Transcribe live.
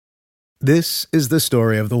This is the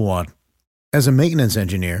story of the one. As a maintenance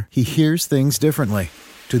engineer, he hears things differently.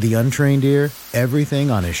 To the untrained ear,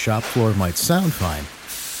 everything on his shop floor might sound fine,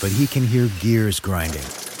 but he can hear gears grinding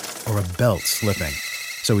or a belt slipping.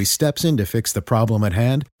 So he steps in to fix the problem at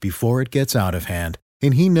hand before it gets out of hand.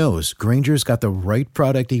 And he knows Grainger's got the right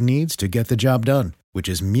product he needs to get the job done, which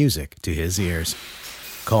is music to his ears.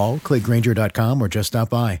 Call, click Grainger.com, or just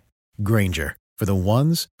stop by. Grainger, for the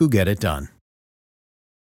ones who get it done.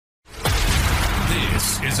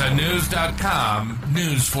 This is a News.com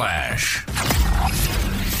news flash.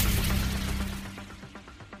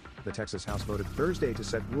 The Texas House voted Thursday to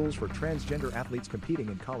set rules for transgender athletes competing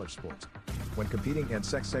in college sports. When competing in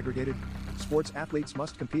sex-segregated sports, athletes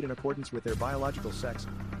must compete in accordance with their biological sex.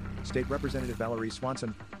 State Representative Valerie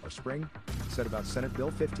Swanson of Spring said about Senate Bill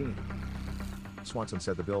 15. Swanson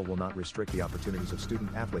said the bill will not restrict the opportunities of student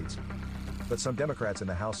athletes, but some Democrats in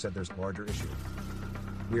the House said there's a larger issue.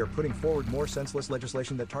 We are putting forward more senseless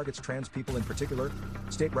legislation that targets trans people in particular,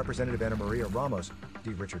 State Representative Ana Maria Ramos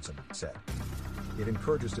D. Richardson said. It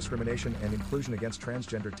encourages discrimination and inclusion against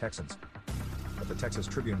transgender Texans. But the Texas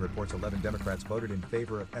Tribune reports 11 Democrats voted in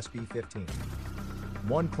favor of SB 15.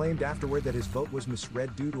 One claimed afterward that his vote was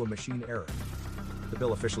misread due to a machine error. The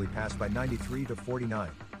bill officially passed by 93 to 49.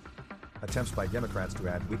 Attempts by Democrats to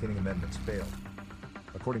add weakening amendments failed.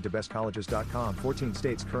 According to bestcolleges.com, 14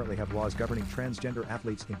 states currently have laws governing transgender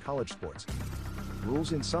athletes in college sports.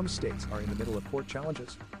 Rules in some states are in the middle of court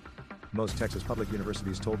challenges. Most Texas public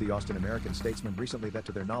universities told the Austin American-Statesman recently that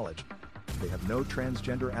to their knowledge, they have no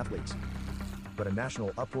transgender athletes. But a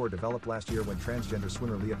national uproar developed last year when transgender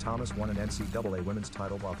swimmer Leah Thomas won an NCAA women's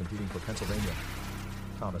title while competing for Pennsylvania.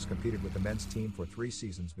 Thomas competed with the men's team for 3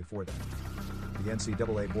 seasons before that. The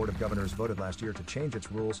NCAA Board of Governors voted last year to change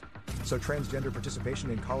its rules, so transgender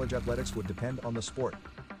participation in college athletics would depend on the sport.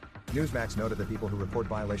 Newsmax noted that people who report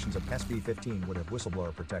violations of SB 15 would have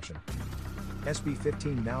whistleblower protection. SB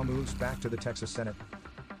 15 now moves back to the Texas Senate.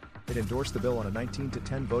 It endorsed the bill on a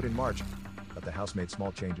 19-10 vote in March, but the House made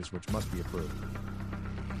small changes which must be approved.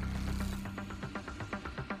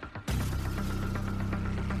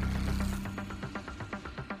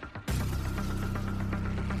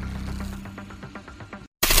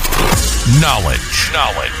 Knowledge.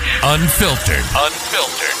 Unfiltered.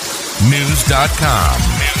 News.com.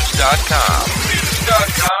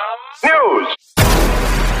 News.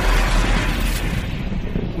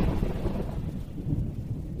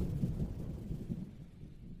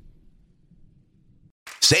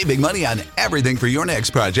 Save big money on everything for your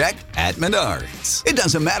next project at Menards. It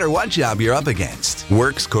doesn't matter what job you're up against.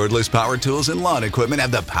 Works, cordless power tools, and lawn equipment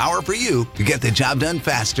have the power for you to get the job done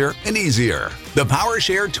faster and easier. The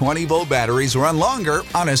PowerShare 20-volt batteries run longer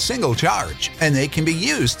on a single charge, and they can be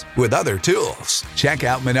used with other tools. Check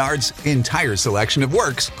out Menards' entire selection of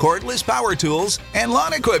Works, cordless power tools, and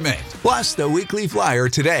lawn equipment. Plus the weekly flyer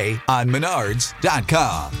today on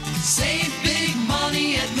Menards.com. Save